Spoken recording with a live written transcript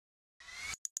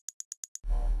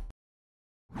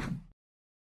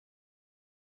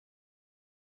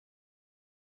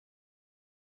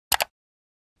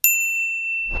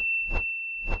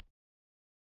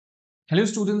Hello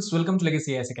students, welcome to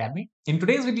Legacy IAS Academy. In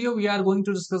today's video, we are going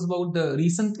to discuss about the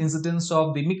recent incidents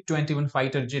of the MiG-21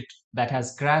 fighter jet that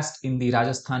has crashed in the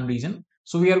Rajasthan region.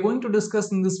 So we are going to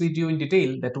discuss in this video in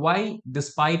detail that why,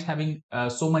 despite having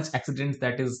so much accidents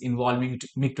that is involving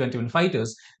MiG-21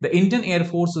 fighters, the Indian Air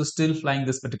Force is still flying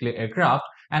this particular aircraft,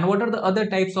 and what are the other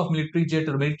types of military jet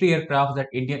or military aircraft that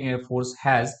Indian Air Force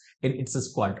has in its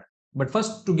squadron. But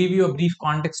first, to give you a brief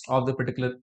context of the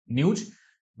particular news,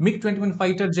 MiG-21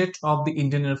 fighter jet of the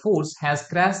Indian Air Force has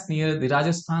crashed near the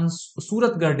Rajasthan's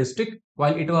Suratgarh district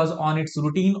while it was on its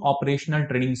routine operational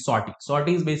training sortie.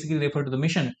 Sortie is basically referred to the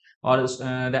mission or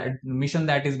that mission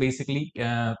that is basically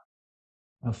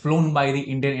flown by the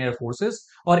Indian Air Forces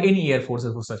or any air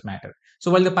forces for such matter. So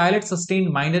while the pilot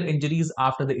sustained minor injuries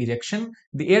after the ejection,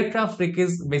 the aircraft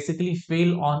wreckage basically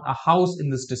fell on a house in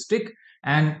this district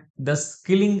and thus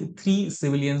killing 3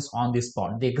 civilians on the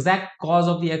spot. The exact cause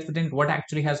of the accident, what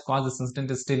actually has caused this incident,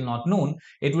 is still not known.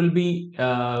 It will be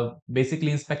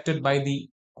basically inspected by the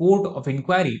court of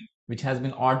inquiry, which has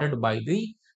been ordered by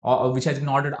the which has been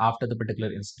ordered after the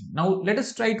particular incident. Now, let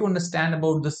us try to understand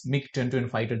about this MiG-21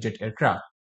 fighter jet aircraft.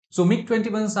 So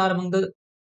MiG-21s are among the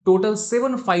total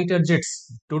 7 type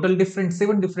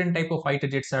of fighter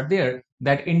jets are there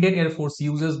that Indian Air Force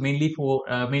uses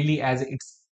mainly as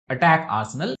its attack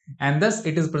arsenal, and thus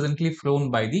it is presently flown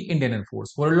by the Indian Air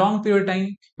Force. For a long period of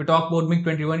time, we talk about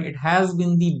MiG-21, it has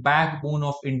been the backbone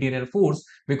of Indian Air Force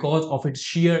because of its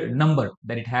sheer number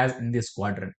that it has in this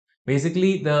squadron.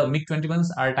 Basically, the MiG-21s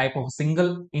are a type of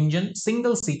single engine,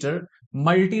 single seater,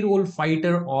 multi-role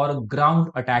fighter or ground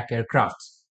attack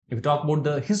aircrafts. If we talk about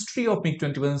the history of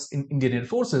MiG-21s in Indian Air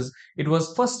Forces, it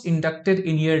was first inducted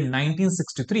in year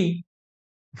 1963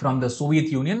 from the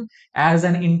Soviet Union as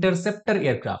an interceptor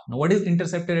aircraft. Now, what is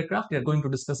interceptor aircraft? We are going to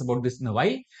discuss about this in a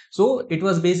while. So, it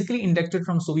was basically inducted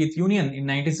from Soviet Union in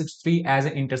 1963 as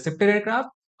an interceptor aircraft.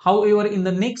 However, in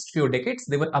the next few decades,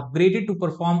 they were upgraded to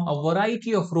perform a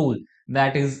variety of role.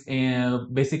 That is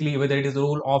basically whether it is the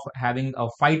role of having a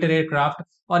fighter aircraft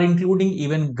or including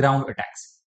even ground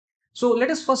attacks. So let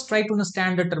us first try to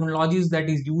understand the terminologies that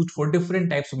is used for different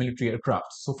types of military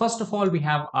aircrafts. So first of all, we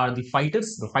have are the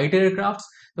fighters, the fighter aircrafts.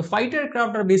 The fighter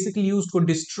aircraft are basically used for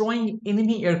destroying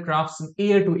enemy aircrafts in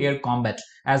air-to-air combat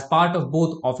as part of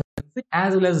both offensive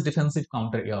as well as defensive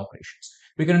counter-air operations.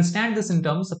 We can understand this in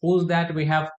terms, suppose that we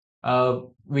have a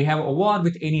war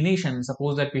with any nation.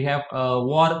 Suppose that we have a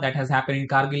war that has happened in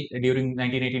Kargil during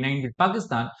 1989 with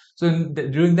Pakistan. So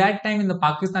during that time, in the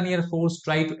Pakistani Air Force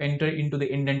try to enter into the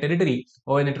Indian territory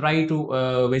or they try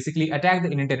to basically attack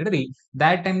the Indian territory,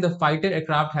 that time the fighter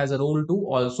aircraft has a role to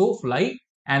also fly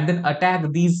and then attack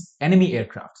these enemy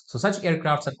aircraft. So such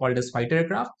aircrafts are called as fighter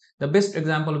aircraft. The best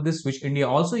example of this, which India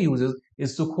also uses,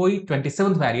 is Sukhoi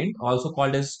 27th variant, also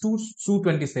called as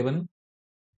Su-27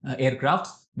 aircrafts,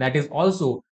 that is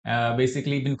also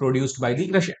basically been produced by the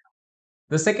Russia.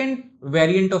 The second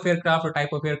variant of aircraft or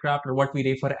type of aircraft are what we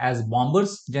refer as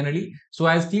bombers generally. So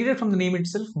as clear from the name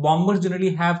itself, bombers generally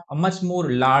have a much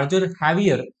more larger,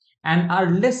 heavier and are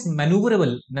less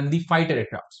maneuverable than the fighter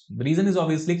aircrafts. The reason is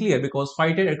obviously clear because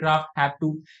fighter aircraft have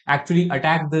to actually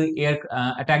attack the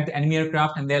enemy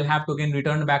aircraft and they'll have to again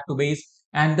return back to base,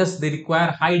 and thus they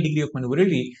require high degree of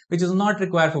maneuverability, which is not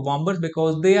required for bombers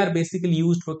because they are basically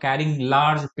used for carrying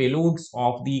large payloads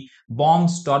of the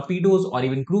bombs, torpedoes or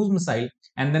even cruise missile,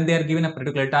 and then they are given a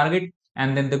particular target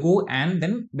and then they go and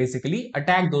then basically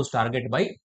attack those targets by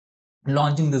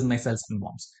launching these missiles and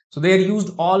bombs. So they are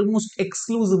used almost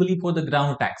exclusively for the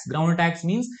ground attacks. Ground attacks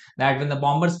means that when the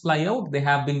bombers fly out, they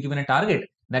have been given a target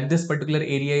that this particular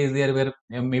area is there where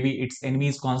maybe it's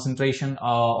enemy's concentration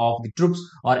of the troops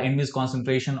or enemy's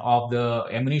concentration of the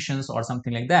ammunitions or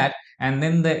something like that, and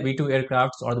then the V2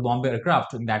 aircrafts or the bomber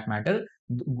aircraft in that matter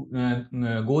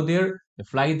go there,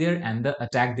 fly there and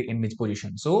attack the enemy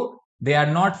position. So they are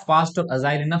not fast or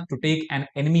agile enough to take an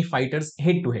enemy fighters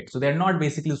head to head. So they are not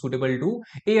basically suitable to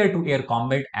air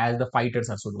combat as the fighters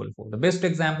are suitable for. The best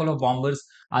example of bombers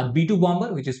are B-2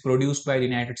 bomber, which is produced by the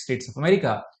United States of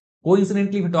America.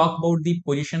 Coincidentally, we talk about the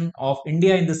position of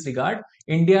India in this regard.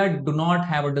 India does not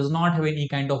have any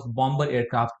kind of bomber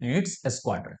aircraft in its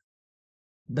squadron.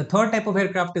 The third type of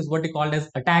aircraft is what we call as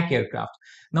attack aircraft.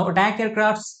 Now, attack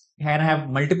aircrafts can have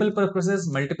multiple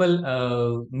purposes,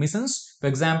 multiple missions. For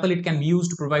example, it can be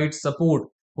used to provide support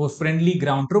for friendly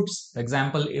ground troops. For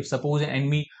example, if suppose an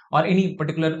enemy or any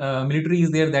particular military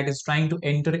is there that is trying to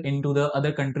enter into the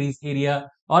other country's area,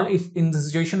 or if in the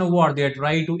situation of war they are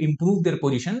trying to improve their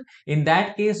position, in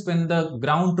that case when the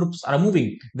ground troops are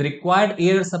moving, the required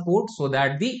air support so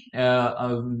that the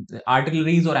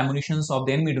artilleries or ammunitions of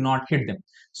the enemy do not hit them.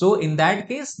 So in that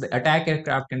case, the attack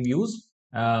aircraft can be used.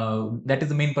 That is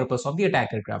the main purpose of the attack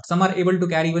aircraft. Some are able to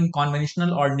carry even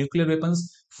conventional or nuclear weapons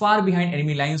far behind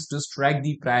enemy lines to strike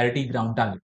the priority ground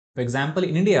target. For example,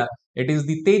 in India, it is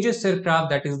the Tejas aircraft,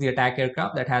 that is the attack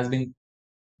aircraft, that has been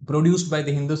produced by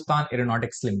the Hindustan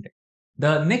Aeronautics Limited.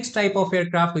 The next type of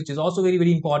aircraft, which is also very,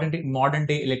 very important in modern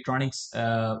day electronics,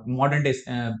 modern day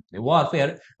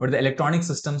warfare, where the electronic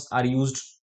systems are used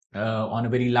on a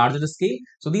very larger scale.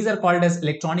 So these are called as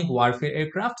electronic warfare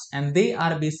aircrafts, and they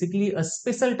are basically a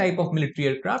special type of military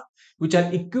aircraft which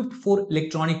are equipped for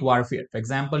electronic warfare. For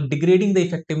example, degrading the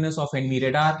effectiveness of enemy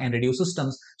radar and radio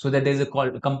systems so that there is a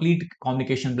complete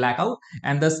communication blackout,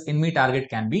 and thus enemy target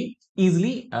can be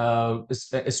easily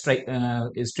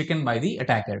stricken by the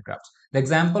attack aircraft. The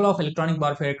example of electronic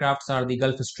warfare aircrafts are the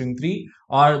Gulf Stream 3,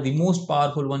 or the most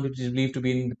powerful one, which is believed to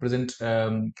be in the present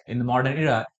in the modern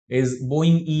era, is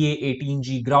Boeing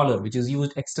EA-18G Growler, which is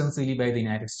used extensively by the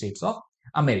United States of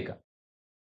America.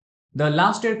 The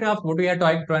last aircraft what we are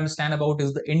trying to understand about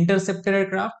is the interceptor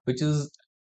aircraft, which is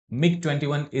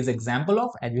MiG-21 is example of,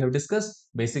 as we have discussed.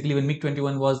 Basically, when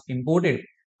MiG-21 was imported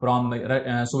from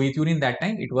Soviet Union that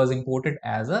time, it was imported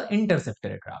as an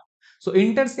interceptor aircraft. So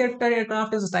interceptor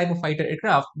aircraft is a type of fighter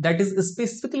aircraft that is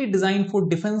specifically designed for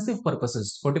defensive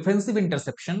purposes, for defensive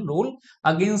interception role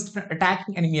against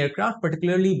attacking enemy aircraft,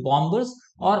 particularly bombers,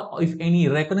 or if any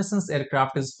reconnaissance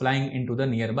aircraft is flying into the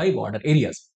nearby border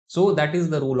areas. So that is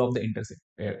the role of the interceptor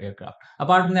aircraft.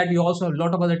 Apart from that, we also have a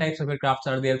lot of other types of aircrafts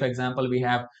are there. For example, we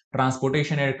have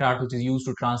transportation aircraft, which is used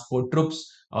to transport troops,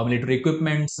 military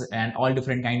equipments, and all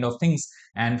different kind of things.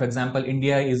 And for example,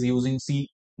 India is using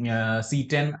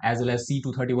C-10 as well as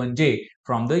C-231J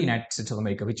from the United States of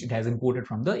America, which it has imported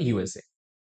from the USA.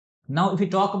 Now, if we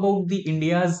talk about the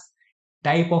India's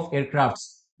type of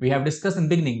aircrafts, we have discussed in the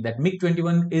beginning that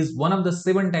MiG-21 is one of the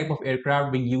 7 type of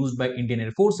aircraft being used by Indian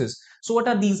Air Forces. So what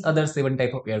are these other 7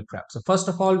 type of aircraft? So first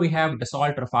of all, we have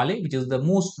Dassault Rafale, which is the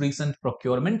most recent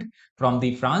procurement from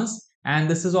the France, and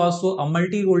this is also a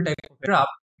multi-role type of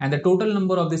aircraft, and the total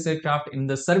number of this aircraft in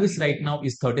the service right now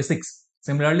is 36.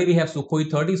 Similarly, we have Sukhoi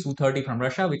 30, Su-30 from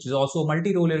Russia, which is also a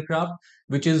multi-role aircraft,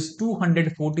 which is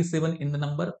 247 in the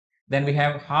number. Then we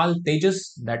have HAL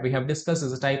Tejas that we have discussed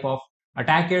is a type of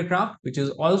attack aircraft, which is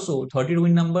also 32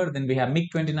 in number. Then we have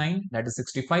MiG-29, that is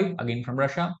 65, again from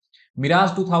Russia.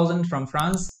 Mirage 2000 from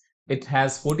France, it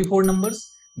has 44 numbers.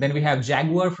 Then we have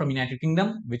Jaguar from United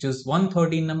Kingdom, which is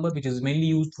 113 number, which is mainly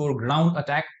used for ground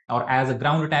attack or as a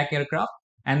ground attack aircraft.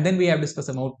 And then we have discussed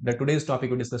about the today's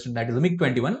topic of discussion, that is the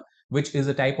MiG-21, which is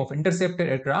a type of interceptor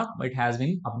aircraft, but it has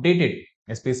been updated.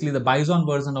 Especially the Bison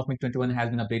version of MiG-21 has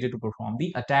been updated to perform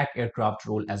the attack aircraft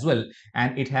role as well,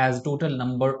 and it has total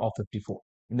number of 54.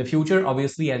 In the future,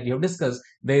 obviously, as we have discussed,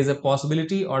 there is a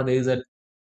possibility or there is a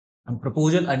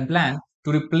proposal and plan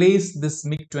to replace this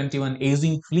MiG-21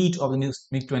 aging fleet of the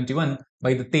MiG-21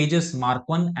 by the Tejas Mark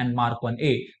 1 and Mark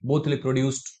 1A, both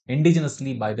produced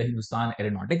indigenously by the Hindustan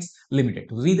Aeronautics Limited.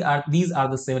 So these are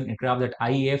the 7 aircraft that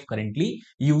IAF currently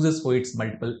uses for its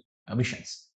multiple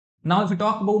missions. Now, if we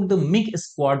talk about the MiG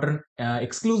squadron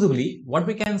exclusively, what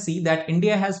we can see that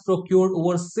India has procured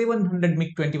over 700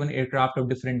 MiG-21 aircraft of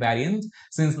different variants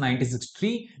since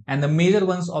 1963, and the major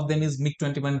ones of them is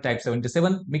MiG-21 Type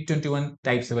 77, MiG-21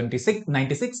 Type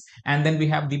 96, and then we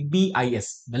have the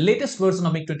BIS. The latest version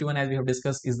of MiG-21, as we have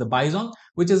discussed, is the Bison,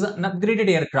 which is an upgraded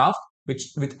aircraft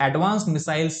which with advanced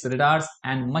missiles, radars,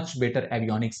 and much better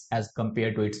avionics as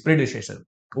compared to its predecessor.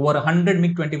 Over 100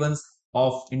 MiG-21s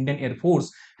of Indian Air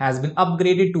Force has been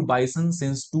upgraded to Bison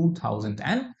since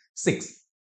 2006.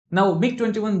 Now,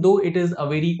 MiG-21, though it is a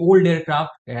very old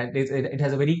aircraft, it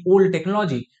has a very old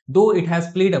technology, though it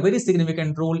has played a very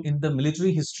significant role in the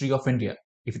military history of India.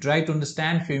 If you try to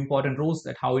understand few important roles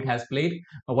that how it has played,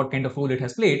 or what kind of role it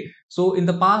has played. So in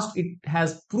the past, it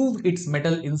has proved its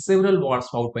mettle in several wars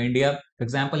fought by India. For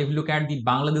example, if you look at the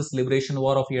Bangladesh Liberation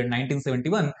War of year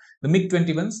 1971, the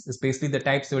MiG-21s, especially the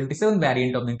Type 77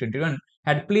 variant of MiG-21,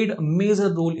 had played a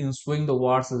major role in swaying the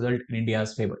war's result in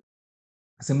India's favor.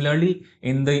 Similarly,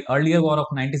 in the earlier war of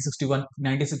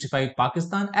 1961-1965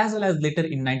 Pakistan, as well as later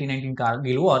in 1919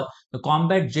 Kargil War, the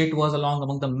combat jet was along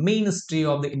among the mainstay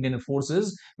of the Indian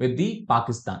forces with the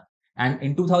Pakistan. And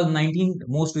in 2019, the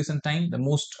most recent time, the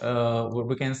most what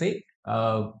we can say,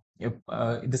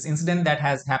 this incident that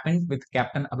has happened with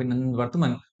Captain Abhinandan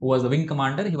Vartman, who was the wing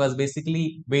commander. He was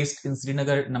basically based in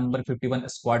Srinagar number 51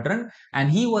 squadron, and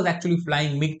he was actually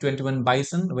flying MiG-21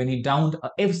 Bison when he downed a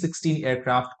F-16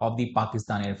 aircraft of the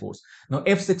Pakistan Air Force. Now,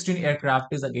 F-16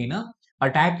 aircraft is again a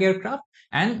attack aircraft,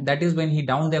 and that is when he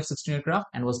downed the F-16 aircraft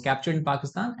and was captured in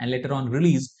Pakistan and later on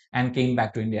released and came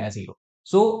back to India as hero.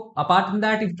 So apart from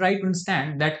that, if you try to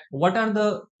understand that what are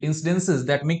the incidences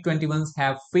that MiG-21s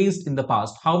have faced in the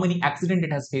past, how many accidents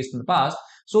it has faced in the past.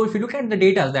 So if you look at the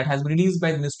data that has been released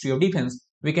by the Ministry of Defense,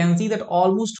 we can see that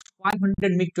almost 500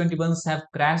 MiG-21s have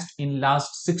crashed in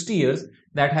last 60 years,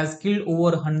 that has killed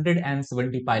over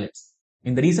 170 pilots.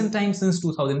 In the recent times since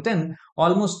 2010,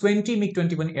 almost 20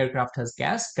 MiG-21 aircraft has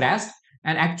crashed.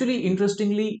 And actually,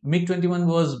 interestingly, MiG-21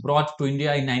 was brought to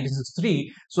India in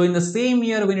 1963. So in the same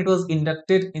year when it was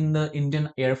inducted in the Indian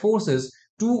Air Forces,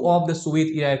 two of the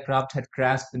Soviet era aircraft had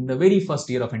crashed in the very first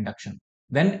year of induction.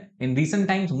 Then in recent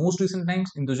times, most recent times,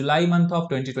 in the July month of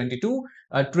 2022,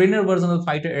 a trainer version of the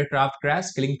fighter aircraft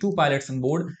crashed, killing two pilots on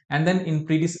board. And then in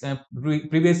previous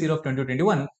year of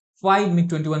 2021, five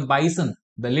MiG-21 Bison,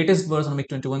 the latest version of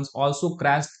MiG-21s, also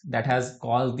crashed, that has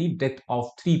caused the death of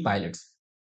three pilots.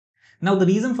 Now, the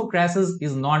reason for crashes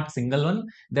is not a single one.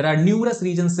 There are numerous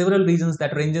reasons, several reasons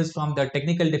that ranges from the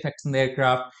technical defects in the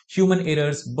aircraft, human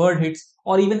errors, bird hits,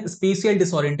 or even spatial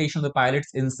disorientation of the pilots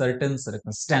in certain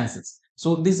circumstances.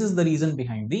 So this is the reason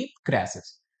behind the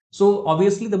crashes. So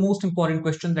obviously, the most important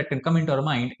question that can come into our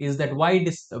mind is that why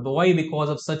because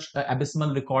of such an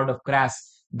abysmal record of crash,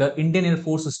 the Indian Air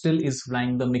Force still is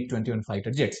flying the MiG-21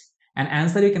 fighter jets. An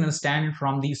answer you can understand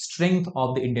from the strength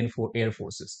of the Indian Air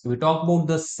Forces. If we talk about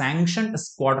the sanctioned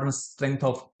squadron strength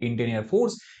of Indian Air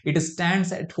Force, it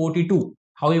stands at 42.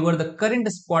 However, the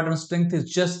current squadron strength is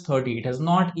just 30. It has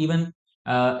not even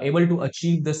able to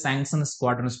achieve the sanctioned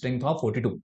squadron strength of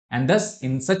 42. And thus,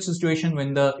 in such situation,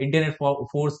 when the Indian Air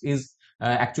Force is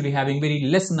actually having very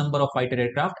less number of fighter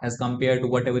aircraft as compared to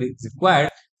whatever is required,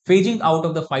 phasing out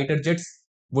of the fighter jets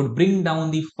would bring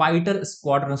down the fighter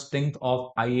squadron strength of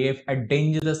IAF at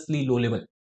dangerously low level.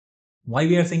 Why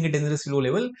we are saying a dangerously low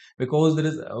level? Because there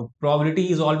is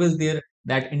probability is always there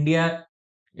that Indian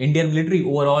military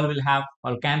overall will have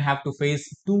or can have to face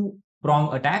two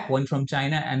prong attack, one from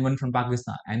China and one from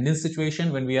Pakistan. And in this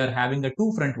situation, when we are having a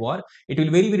two front war, it will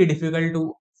very difficult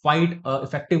to fight a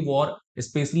effective war,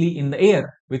 especially in the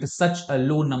air, with such a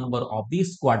low number of the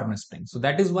squadron strength. So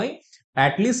that is why,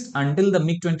 at least until the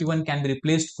MiG-21 can be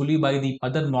replaced fully by the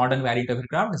other modern variant of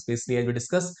aircraft, especially as we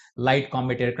discussed, light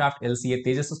combat aircraft, LCA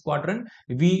Tejas squadron,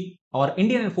 we or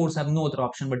Indian Air Force have no other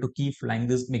option but to keep flying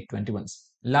these MiG-21s.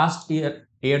 Last year,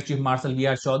 Air Chief Marshal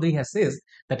V.R. Chaudhary has said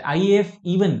that IAF,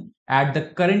 even at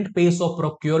the current pace of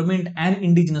procurement and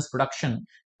indigenous production,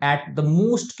 at the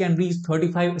most can reach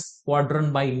 35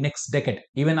 squadron by next decade,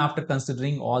 even after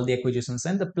considering all the acquisitions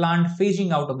and the planned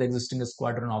phasing out of the existing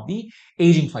squadron of the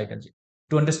aging fighter jet.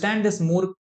 To understand this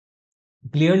more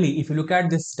clearly, if you look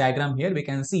at this diagram here, we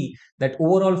can see that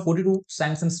overall 42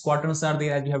 sanctioned squadrons are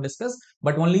there, as we have discussed,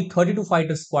 but only 32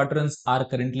 fighter squadrons are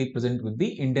currently present with the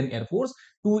Indian Air Force.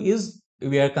 Two is,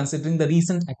 we are considering the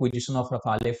recent acquisition of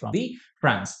Rafale from the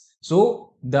France.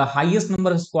 So the highest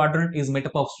number of squadron is made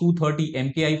up of Su-30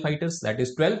 MKI fighters, that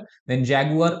is 12. Then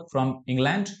Jaguar from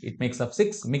England, it makes up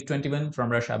 6. MiG-21 from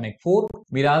Russia make 4.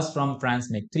 Mirage from France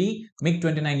make 3.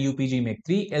 MiG-29 UPG make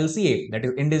 3. LCA, that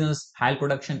is indigenous HAL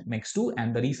production, makes 2.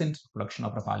 And the recent production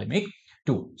of Rafale make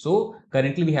 2. So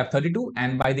currently we have 32,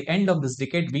 and by the end of this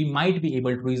decade, we might be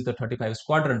able to reach the 35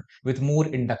 squadron with more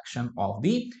induction of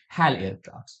the HAL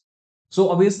aircrafts. So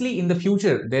obviously, in the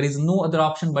future, there is no other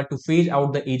option but to phase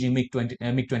out the aging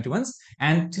MiG-21s,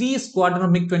 and 3 squadron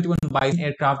of MiG-21 Bison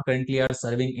aircraft currently are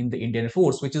serving in the Indian Air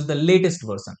Force, which is the latest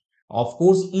version. Of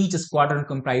course, each squadron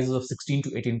comprises of 16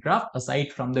 to 18 craft,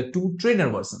 aside from the 2 trainer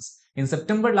versions. In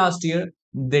September last year,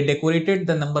 they decorated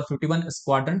the number 51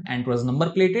 squadron and it was number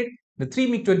plated. The 3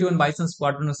 MiG-21 Bison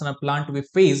squadrons are planned to be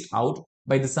phased out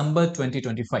by December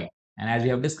 2025. And as we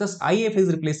have discussed, IAF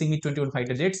is replacing MiG-21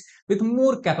 fighter jets with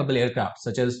more capable aircraft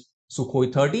such as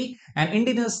Sukhoi 30 and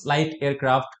indigenous light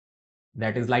aircraft,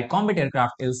 that is light combat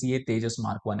aircraft LCA Tejas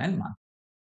Mark 1 and Mark.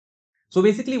 So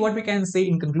basically what we can say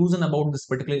in conclusion about this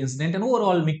particular incident and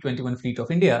overall MiG-21 fleet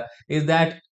of India is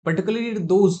that particularly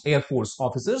those Air Force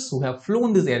officers who have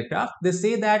flown this aircraft, they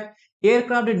say that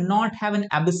aircraft did not have an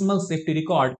abysmal safety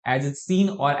record as it's seen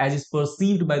or as is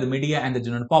perceived by the media and the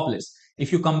general populace.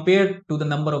 If you compare to the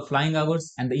number of flying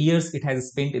hours and the years it has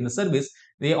spent in the service,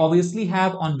 they obviously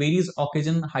have on various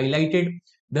occasions highlighted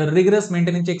the rigorous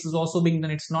maintenance checks is also being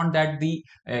done. It's not that the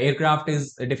aircraft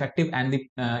is defective and the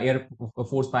Air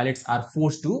Force pilots are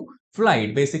forced to fly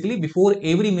it. Basically, before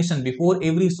every mission, before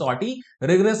every sortie,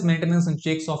 rigorous maintenance and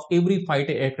checks of every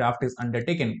fighter aircraft is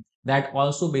undertaken. That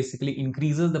also basically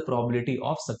increases the probability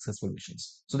of successful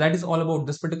missions. So that is all about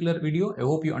this particular video. I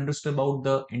hope you understood about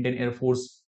the Indian Air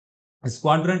Force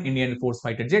squadron, Indian Air Force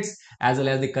fighter jets, as well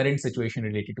as the current situation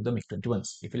related to the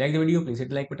MiG-21s. If you like the video, please hit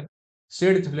the like button,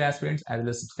 share it with your aspirants, as well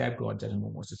as subscribe to our channel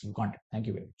for more such content. Thank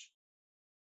you very much.